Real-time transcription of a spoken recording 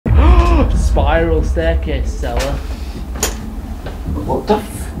spiral staircase cellar. What the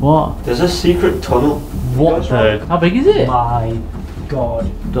What? There's a secret tunnel. What the? How big is it? My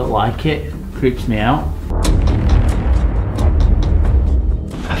God. Don't like it. Creeps me out.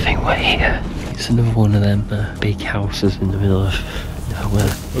 I think we're here. It's another one of them big houses in the middle of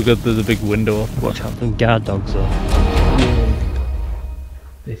nowhere. We've got the big window up. Watch out, them guard dogs though.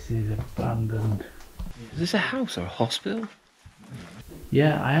 This is abandoned. Is this a house or a hospital?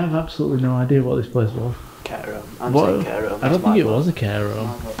 Yeah, I have absolutely no idea what this place was. Care room. I'm saying care room. I don't think it was a care room.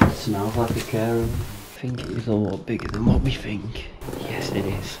 It smells like a care room. I think it is a lot bigger than what we think. Yes, it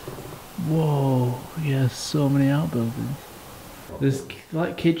is. Whoa, yeah, so many outbuildings. There's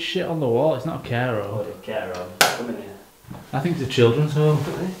like kids shit on the wall. It's not a care room. Care room. Come in here. I think it's a children's home.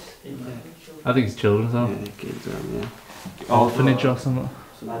 I think it's a children's home. Yeah, kids room, yeah. Orphanage or something.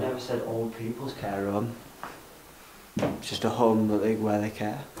 I never said old people's care room. It's just a home where they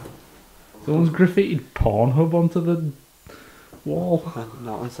care. Someone's graffitied Pornhub onto the wall.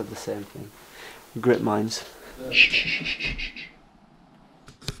 No one said the same thing. Grip minds.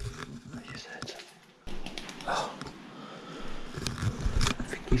 Oh. I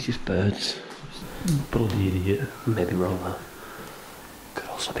think it's just birds. Bloody idiot. Maybe wrong though. Could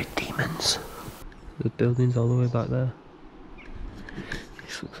also be demons. The building's all the way back there.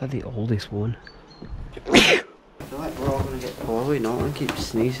 This looks like the oldest one. I feel like we're all gonna get poorly. No one keeps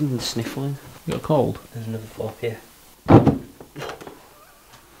sneezing and sniffling. You got a cold? There's another floor here. Do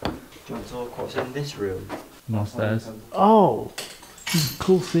you want to look what's in this room? More stairs. Oh,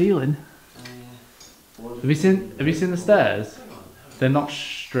 cool ceiling. Have you seen the stairs? They're not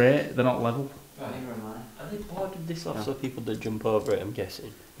straight. They're not level. Are they boarded this off so people don't jump over it, I'm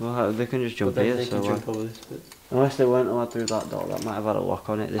guessing? Well, they can just jump But then here, they so can jump over this bit. unless they weren't allowed through that door, that might have had a lock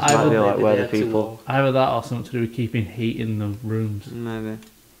on it. This I might be would- like Maybe where they the had to people. walk. Either that or something to do with keeping heat in the rooms. Maybe.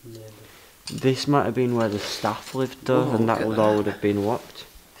 Maybe. This might have been where the staff lived though, Oh, and that look at door that. would have been locked.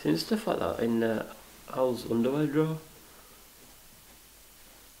 Seen stuff like that in Al's underwear drawer?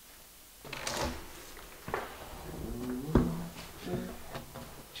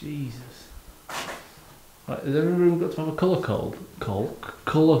 Jesus. Right, has every room got to have a colour code?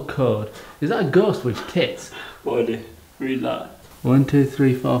 Colour code. Is that a ghost with tits? What did read that? 1, 2,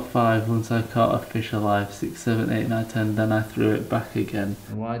 3, 4, 5. Once I caught a fish alive. 6, 7, 8, 9, 10. Then I threw it back again.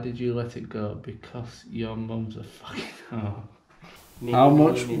 Why did you let it go? Because your mum's a fucking. Oh. How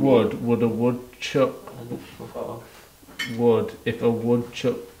much wood would a woodchuck would if a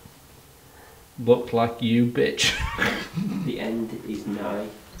woodchuck looked like you, bitch? The end is nigh.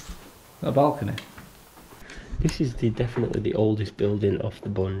 A balcony. This is definitely the oldest building of the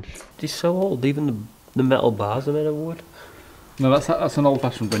bunch. It's so old, even the metal bars are made of wood. No, that's an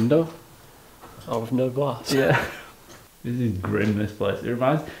old-fashioned window. Oh, with no glass. Yeah. This is grim. This place. It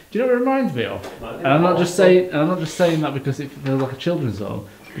reminds. Do you know what it reminds me of? And I'm not just saying that because it feels like a children's home.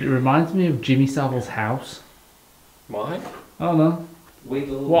 But it reminds me of Jimmy Savile's house. Why? I don't know.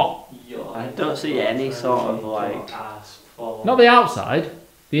 Wiggle. What? I don't see any sort of like. Not the outside.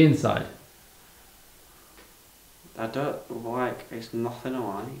 The inside. I don't like. It's nothing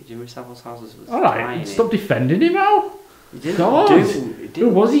alike. Jimmy Savile's house was All right. tiny. Stop defending him, Al. He didn't God. do. He Who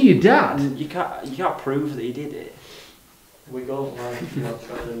didn't. was he? Your dad? You can't prove that he did it. Wiggle, like, you know,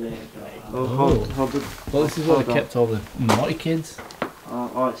 trying to make Oh, hold it. Well, this is where Hold they on. kept all the naughty kids.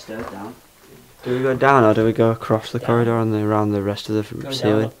 Oh, it stairs down. Do we go down or do we go across the corridor and then around the rest of the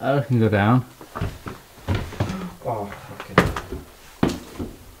ceiling? I can go down. Oh, fucking.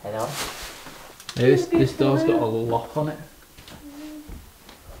 Hello? Hey, this door's got a lock on it.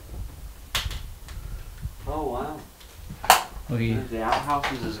 Oh wow. Look at you. The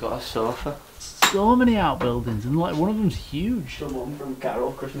outhouses has got a sofa. So many outbuildings, and like one of them's huge. Someone from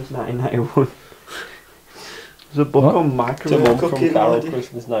Carol Christmas 1991. There's a book What? on microwave cooking. already.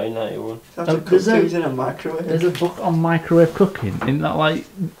 Christmas 1991. Have to cook there's a- things in a microwave. There's a book on microwave cooking. Isn't that like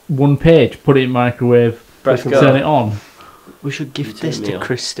one page? Put it in microwave, Press turn go. it on. We should gift You this turn me to on.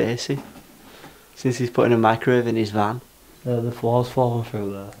 Chris Stacey, since he's putting a microwave in his van. The floor's fallen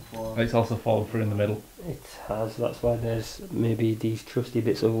through there. It's also fallen through in the middle, It has, that's why there's maybe these trusty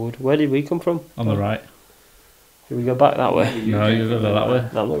bits of wood. Where did we come from? on the right. Should we go back that way? No, you go that way.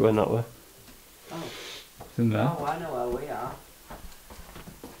 No, I'm not going that way. It's in there. Oh, I know where we are.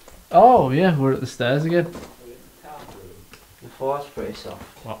 Oh yeah, we're at the stairs again. The floor's pretty soft.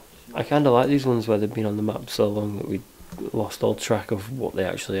 I kind of like these ones where they've been on the map so long that we lost all track of what they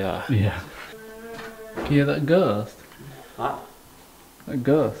actually are. Yeah. Can you hear that ghost? What? That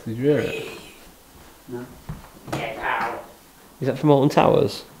ghost, did you hear it? No. Is that from Alton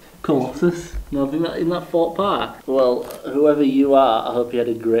Towers? Colossus. No, in that Fort Park. Well, whoever you are, I hope you had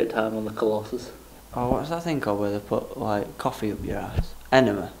a great time on the Colossus. Oh, what's that thing called where they put like coffee up your ass?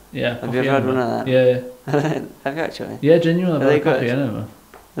 Enema. Yeah. Have you ever had one of them? Yeah. Have you actually? Yeah, genuinely. Are they coffee good? enema. Are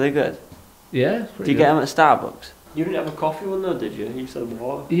they good? Yeah. Do you get them at Starbucks? You didn't have a coffee one though, did you? You said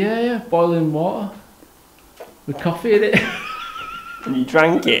water. Yeah, boiling water with coffee in it. And you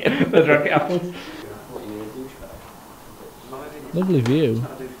drank it. I drank it afterwards. Lovely view.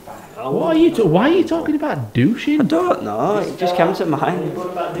 Why are you talking about douching? I don't know, it just came to mind.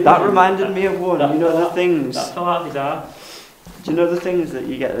 That reminded me of one, you know the things. That's how hard these are. Do you know the things that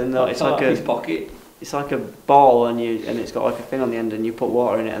you get in there? It's like his pocket. It's like a ball and it's got like a thing on the end and you put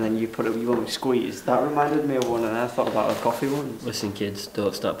water in it and then you want to squeeze. That reminded me of one and I thought about a coffee one. Listen kids,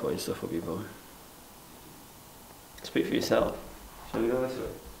 don't start putting stuff up your bum. Speak for yourself. Shall we go this way?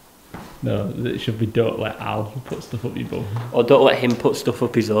 No, it should be don't let Al put stuff up your bum. Or don't let him put stuff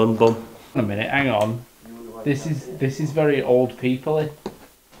up his own bum. Hang on a minute, hang on. This is very old people-y.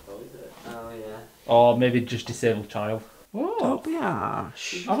 Oh yeah. Or maybe just disabled child. What? Don't be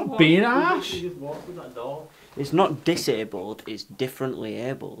harsh. I'm not being harsh. It's not disabled, it's differently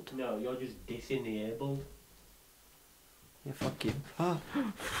abled. No, you're just dissing the abled. Yeah, fuck you. Ah.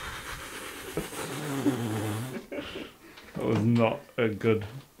 That was not a good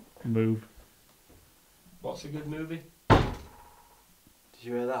move. What's a good movie? Did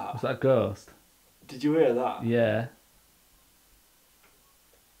you hear that? Was that a ghost? Did you hear that? Yeah.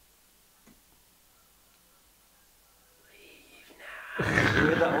 Did you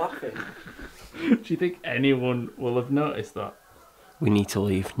hear that laughing? Do you think anyone will have noticed that? We need to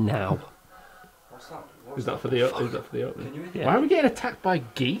leave now. What's that? Is that for the opening? Can you hear Why are we getting attacked by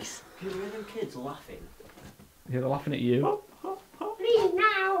geese? Can you hear them kids laughing? Yeah, they're laughing at you. Leave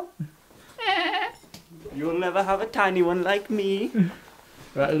now! You'll never have a tiny one like me.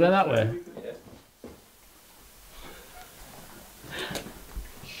 Right, we're going that way.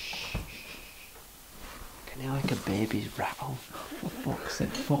 Can you hear like a baby's rattle? For fuck's sake,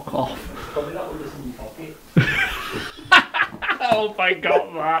 fuck off. Probably that one that's in your pocket. I hope I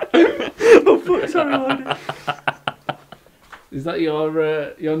got that. Oh fuck, sorry man. Is that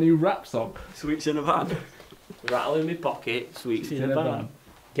your new rap song? Sweets in a van. Rattle in my pocket, sweets in a van.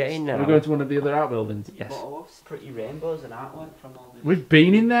 Get in now. We're going to one of the other outbuildings. Yes. Pretty rainbows and artwork from all this. We've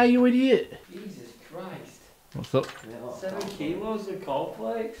been in there, you idiot. Jesus Christ. What's up? 7 kilos of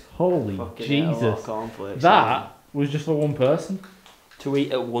cornflakes. Holy Fucking Jesus. hell, cornflakes. That was just for one person. To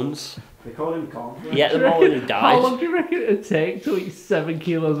eat at once. They call him cornflakes. He ate them all and he How long died. do you reckon it'd take to eat 7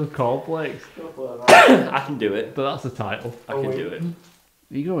 kilos of cornflakes? I can do it. But that's the title. I can do it.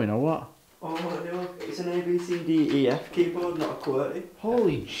 Are you going or what? Oh no, it's an A, B, C, D, E, F keyboard, not a QWERTY.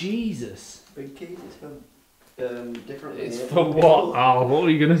 Holy Jesus. Big keys, it's for differently It's abled for people. what? Oh, what were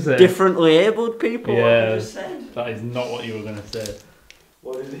you going to say? Differently abled people, Yeah. what I just said. That is not what you were going to say.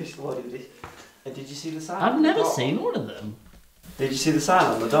 What is this? Did you see the sign? I've on the never door? seen one of them. Did you see the sign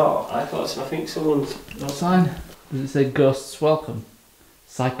on the door? I think someone's... What sign? Does it say Ghosts Welcome?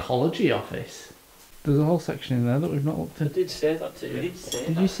 Psychology Office. There's a whole section in there that we've not looked I at. did say that to you. You did say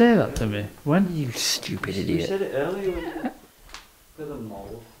Did that. you say that to me? When? You stupid You idiot. said it earlier. Look at the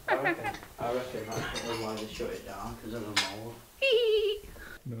mould. I reckon that's probably why they shut it down, because of the mould.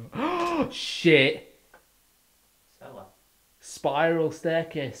 No. Shit! Cellar. Spiral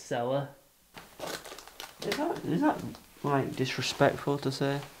staircase cellar. Is that like disrespectful to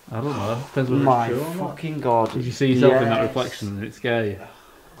say? I don't know. Depends whether My it's true or not. fucking god. Did you see yourself in that Yes. reflection and it scare you?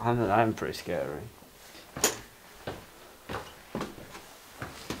 I'm pretty scary.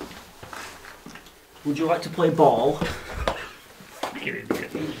 Would you like to play ball? Fucking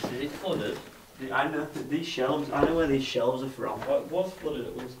idiot. Is it flooded? I know these shelves. I know where these shelves are from. It was flooded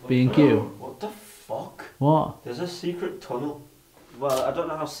at once. B&Q. What the fuck? What? There's a secret tunnel. Well, I don't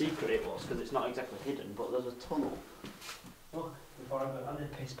know how secret it was because it's not exactly hidden, but there's a tunnel. Look, and a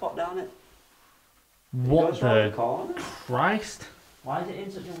piss pot down it. It What goes round the corner. Christ? Why is it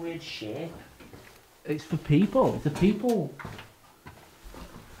in such a weird shape? It's for people. It's a people.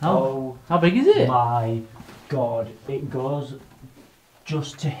 How big is it? My god, it goes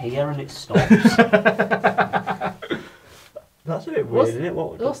just to here and it stops. That's a bit weird, isn't it?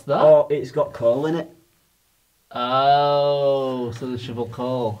 What's that? Oh, it's got coal in it. Oh, so the shovel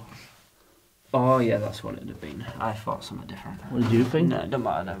coal. Oh yeah, that's what it'd have been. I thought something different. What did you think? No, it don't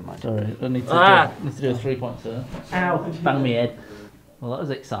matter, never mind. Sorry, I need to do a 3-point turn. Ow! Bang me head. Well, that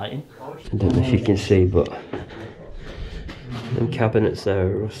was exciting. I don't know if you can see, but them cabinets there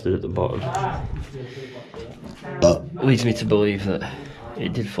are rusted at the bottom. Leads me to believe that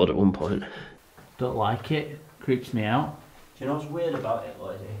it did flood at one point. Don't like it. Creeps me out. Do you know what's weird about it,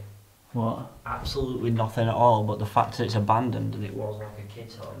 Lloydie? What? Absolutely nothing at all, but the fact that it's abandoned and it was like a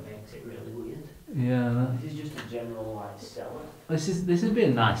kid's home makes it really weird. Yeah. This is just a general like cellar. This would be a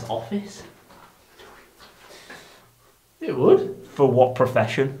nice office. It would. For what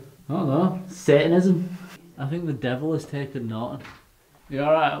profession? I don't know. Satanism. I think the devil has taken Norton. You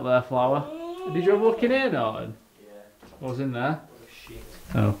alright up there, Flower? Did you have a look in here, Norton? Yeah. What was in there? Shit.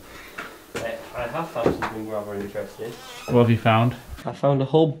 Oh. I have found something rather interesting. What have you found? I found a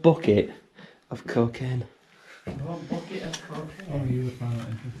whole bucket of cocaine. What bucket of cocaine? Oh, you would find that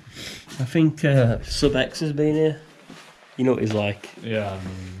interesting. I think Sub-X has been here. You know what he's like. Yeah.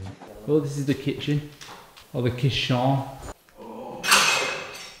 Well, this is the kitchen. Or the kitchen.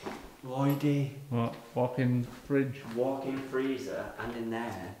 Lloydie. What? Walk-in fridge? Walk-in freezer, and in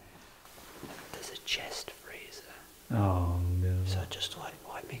there, there's a chest freezer. Oh, no. So just like,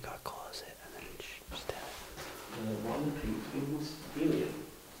 why make our closet and then just there? One of the pink things, helium.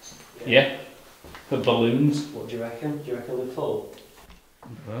 Yeah. The balloons. What do you reckon? Do you reckon they're full?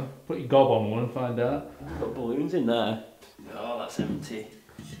 Well, put your gob on one and find out. Got balloons in there. Oh, that's empty.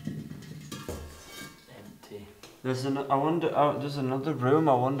 Empty. There's I wonder. Oh, there's another room.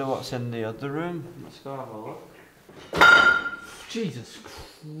 I wonder what's in the other room. Let's go have a look. Jesus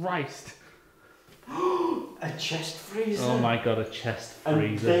Christ. A chest freezer. Oh my god, a chest And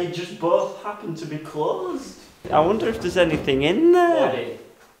freezer. they just both happen to be closed. I wonder if there's anything in there.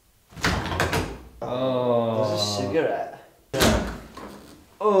 Oh. There's a cigarette.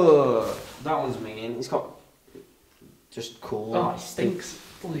 Oh, that one's mean. It's got just cool. Oh, it stinks.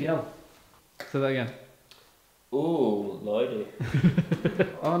 Bloody hell. Say that again. Ooh, Lloydie.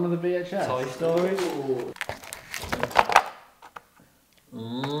 Oh, another VHS. Toy Story.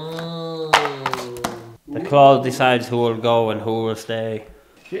 The crowd decides who will go and who will stay.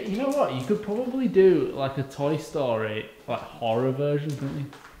 You know what? You could probably do like a Toy Story, like horror version, couldn't you?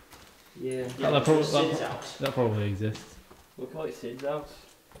 Yeah. That probably exists. We'll call it Sid's house.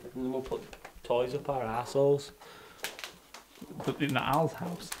 And then we'll put toys up our assholes. But in the Al's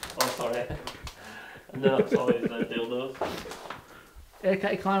house. Oh, sorry. And then that's always the dildos. Yeah,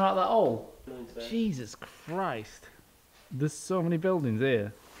 can't you climb out that hole? Jesus Christ. There's so many buildings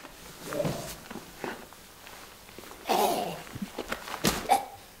here.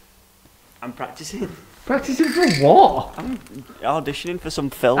 I'm practicing. Practicing for what? I'm auditioning for some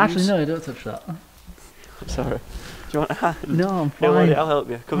films. Actually, no, don't touch that. Sorry. Do you want a hand? No, I'm fine. Don't worry, I'll help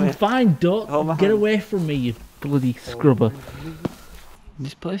you. Come I'm here. fine, Duck. Hold my Get hand. away from me, you bloody scrubber.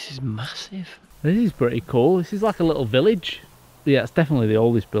 This place is massive. This is pretty cool. This is like a little village. Yeah, it's definitely the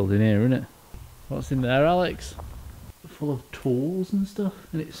oldest building here, isn't it? What's in there, Alex? Full of tools and stuff,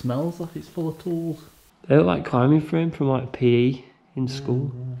 and it smells like it's full of tools. They look like climbing frame from like PE in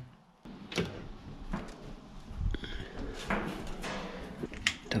school.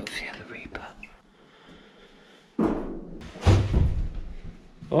 Don't fear the Reaper.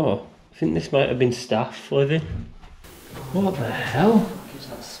 Oh, I think this might have been staff living. What the hell? What is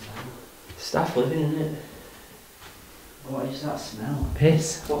that smell? Staff living, isn't it? What is that smell?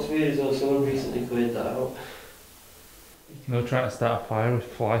 Piss. What's weird is though someone recently cleared that out. They were trying to start a fire with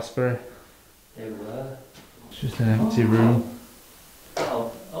fly spray. They were. It's just an empty room.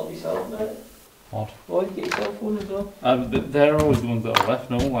 Help yourself, mate. Odd. Why you get yourself one as well? They're always the ones that are left.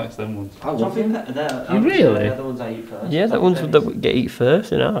 No one likes them ones. I love them. You really? They're the ones I eat first. Yeah, that one's that get eat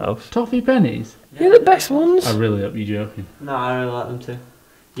first in our house. Toffee pennies? Yeah, the best ones. I really hope you're joking. No, I really like them too.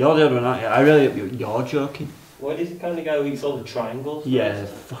 You're the other one, aren't you? I really hope you're joking. Why is the kind of guy who eats all the triangles? Yeah,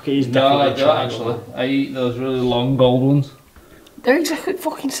 fuck it, he's No, definitely I a don't triangle. actually. I eat those really long gold ones. They're exactly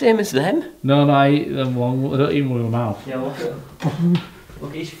fucking same as them. No, I eat them long. I don't eat them with my mouth. Yeah, look at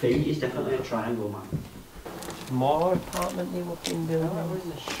look at his feet, he's definitely a triangle man. More apartment-y looking building. We're in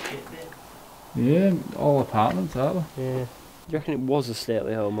the shit bit. Yeah, all apartments, aren't they? Yeah. Do you reckon it was a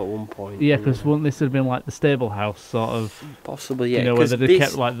stately home at one point? Yeah, because wouldn't this have been like the stable house sort of? Possibly, yeah. You know, where 'cause they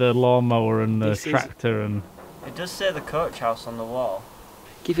kept like the lawnmower and the this is- tractor and. It does say the coach house on the wall.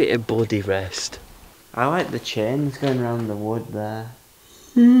 Give it a bloody rest. I like the chains going around the wood there.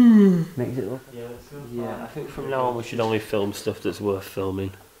 Makes it look. Yeah, I think from now on we should only film stuff that's worth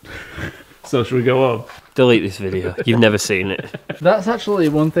filming. So should we go on? Delete this video. You've never seen it. That's actually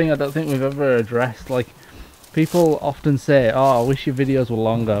one thing I don't think we've ever addressed. Like, people often say, "Oh, I wish your videos were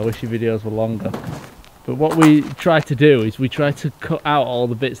longer. I wish your videos were longer." But what we try to do is we try to cut out all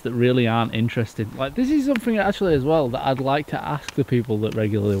the bits that really aren't interesting. Like, this is something actually as well that I'd like to ask the people that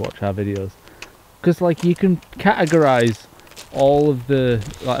regularly watch our videos. Because, like, you can categorise all of the,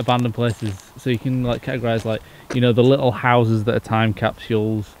 like, abandoned places. So you can, like, categorise, like, you know, the little houses that are time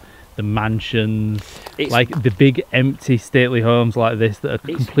capsules, the mansions, It's- like the big empty stately homes like this that are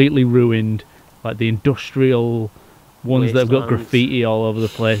completely ruined, like the industrial ones that have got Wastelands. graffiti all over the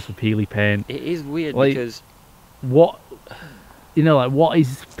place with peely paint. It is weird Like- because What, you know, like what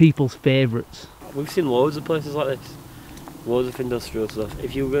is people's favourites? we've seen loads of places like this. Loads of industrial stuff.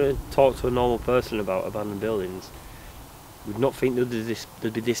 If you were going to talk to a normal person about abandoned buildings, would not think there'd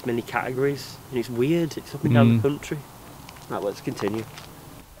be this many categories. And it's weird. It's up and down the country. Right, let's continue.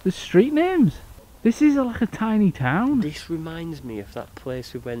 The street names. This is like a tiny town. This reminds me of that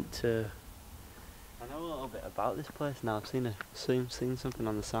place we went to. I know a little bit about this place now. I've seen something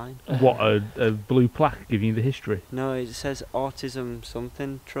on the sign. What, a blue plaque giving you the history? No, it says Autism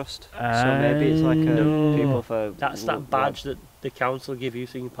something trust. So maybe it's like a people for. That's that badge that the council give you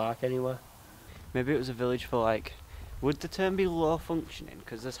so you can park anywhere. Maybe it was a village for like. Would the term be low functioning?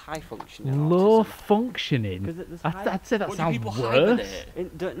 Because there's high functioning. Low autism. functioning? 'Cause there's I'd say that What do sounds people worse.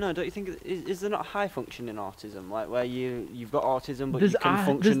 hibernate? Don't you think is there not high functioning autism, like where you've got autism but There's you can there's-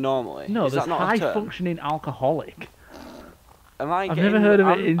 function normally? No, is there's that not a high term? functioning alcoholic. Am I I've getting, never heard of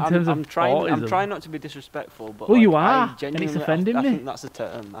it I'm, in I'm, terms I'm of trying, I'm autism. trying not to be disrespectful, but Well, you like, are, I and it's genuinely, offending I me. think that's a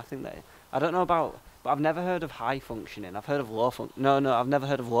term. I think that I don't know about, but I've never heard of high functioning. I've heard of low function. No, I've never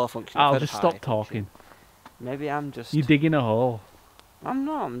heard of low functioning. I've I'll heard just of stop high talking. functioning. Maybe I'm just. You're digging a hole. I'm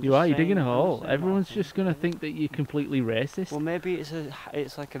not. I'm You just are, you're digging a saying- I'm hole. just saying what I Everyone's think. just going to think that you're completely racist. Well, maybe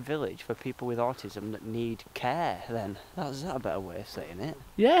it's like a village for people with autism that need care. Then is that a better way of saying it?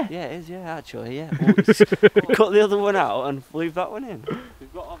 Yeah. Yeah, it is. Yeah, actually, yeah. Well, cut the other one out and leave that one in.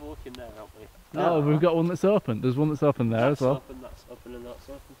 We've got to have a look in there, haven't we? Oh, we've got one that's open. There's one that's open there as well. Open, that's open, and that's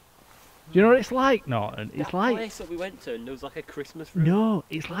open. Do you know what it's like, Norton? It's That like... place that we went to, and there was like a Christmas room. No,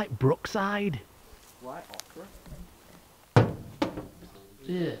 it's like Brookside. White opera.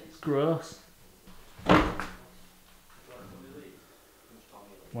 Yeah, it's gross.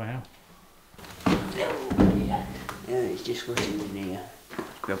 Wow. Yeah, it's disgusting in here.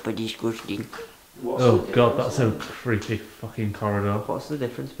 Proper disgusting. Oh god, that's a creepy fucking corridor. What's the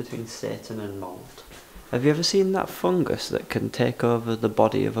difference between Satan and mold? Have you ever seen that fungus that can take over the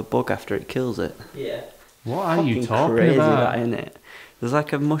body of a bug after it kills it? Yeah. What are you Fucking talking crazy about? that, isn't it? There's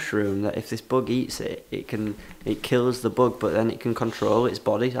like a mushroom that if this bug eats it, it kills the bug, but then it can control its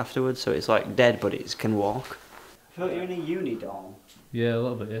body afterwards, so it's like dead, but it can walk. I thought you were in a uni dorm. Yeah, a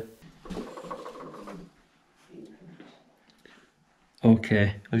little bit, yeah.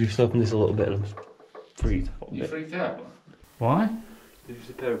 Okay, I've just opened this a little bit and I'm freaked out. You freaked out? Why? There's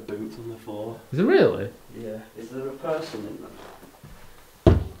just a pair of boots on the floor. Is it really? Yeah. Is there a person in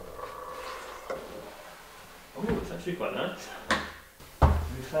them? Oh, it's actually quite nice. To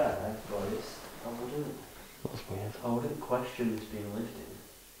be fair, boys, That's weird. I wouldn't question this being lived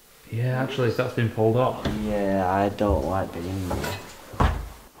in. Yeah, actually, that's been pulled off. Yeah, I don't like being here.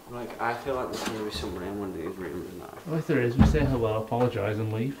 Like, I feel like there's going to be someone in one of these rooms now. Well, if there is, we say hello, apologise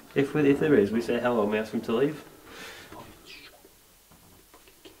and leave. If there is, we say hello and we ask him to leave.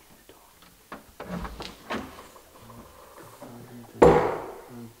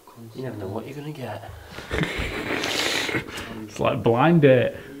 You never know what you're going to get. It's like blind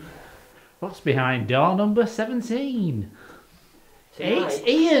date. What's behind door number 17? It's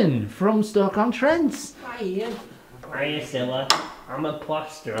Ian from Stoke-on-Trent. Hi Ian. Hiya Silla. I'm a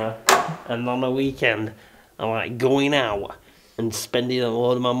plasterer and on a weekend I like going out and spending a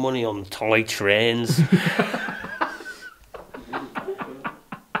load of my money on toy trains.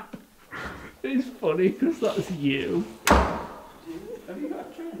 It's funny because that's you. Have you got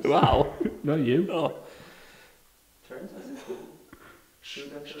a train? Wow. Not you. Oh. Trains?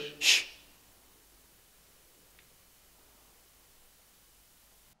 Shh.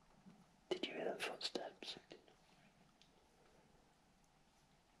 Did you hear that footsteps?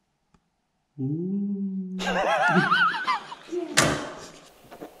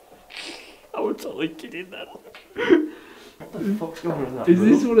 I was totally kidding then. What the fuck's going on in that Is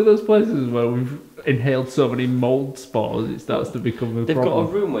this room? one of those places where we've inhaled so many mould spores it starts to become a They've problem?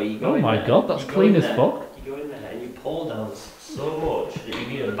 got a room where you go Oh in my there, god, that's you go clean in as there, fuck. You go in there and you pull down so much that you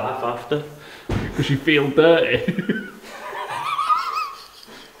need a bath after. Because you feel dirty.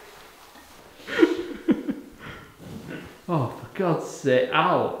 Oh, for God's sake.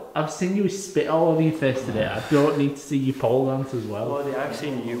 Al, I've seen you spit all over your face today. I don't need to see your pole dance as well. Lordy, I've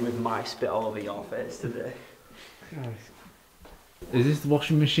seen you with my spit all over your face today. Is this the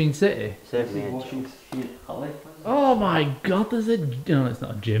washing machine city? Save me. Washing machine alley. Oh my god, there's a... No, it's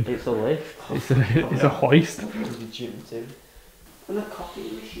not a gym. It's a lift. It's a hoist. There's a gym too. And a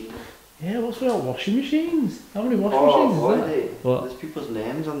coffee machine. Yeah, what's with all washing machines? How many washing machines is that? Lordy. What? There's people's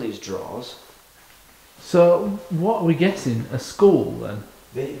names on these drawers. So, what are we guessing? A school then?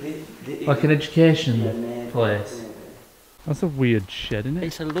 Like an education place. That's a weird shed, isn't it?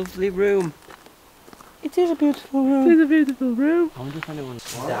 It's a lovely room. It is a beautiful room. It's a beautiful room. I wonder if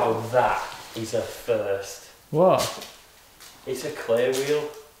anyone's... Now that is a first. What? It's a clay wheel.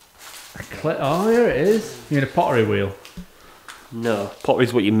 Oh, here it is. You mean a pottery wheel? No, pottery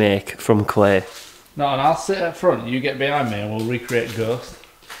is what you make from clay. No, and I'll sit up front, you get behind me and we'll recreate Ghost.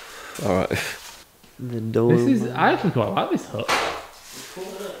 Alright. The door. This is, I actually quite like this hut.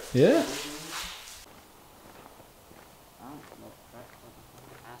 Yeah.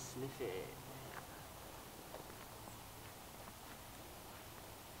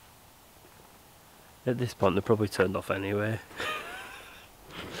 At this point, they're probably turned off anyway.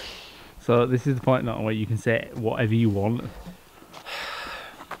 So this is the point now where you can say whatever you want.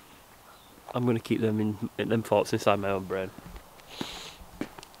 I'm going to keep them thoughts inside my own brain.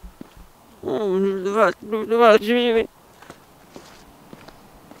 I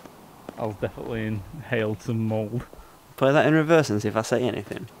was definitely inhaled some mould. Play that in reverse and see if I say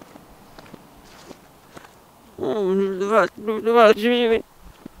anything.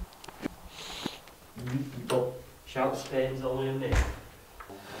 Shout Spain's only a minute.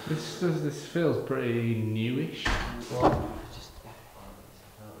 This feels pretty newish.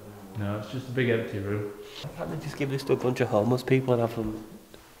 No, it's just a big empty room. Why can't they just give this to a bunch of homeless people and have them...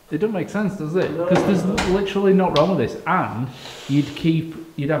 It doesn't make sense, does it? Because there's literally not wrong with this, and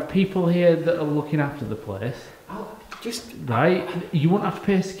you'd have people here that are looking after the place. Right? You won't have to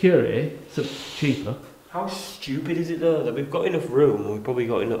pay security, so it's cheaper. How stupid is it though that we've got enough room? We've probably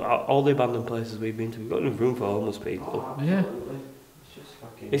got enough. All the abandoned places we've been to, we've got enough room for homeless people. Yeah.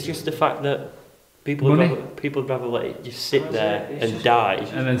 It's just the fact that people would rather let it just sit there and die.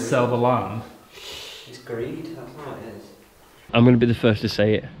 And then sell the land. It's greed, that's what it is. I'm going to be the first to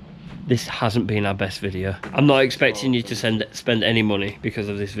say it. This hasn't been our best video. I'm not expecting you to spend any money because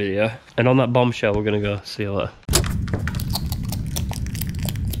of this video. And on that bombshell, we're going to go. See you later.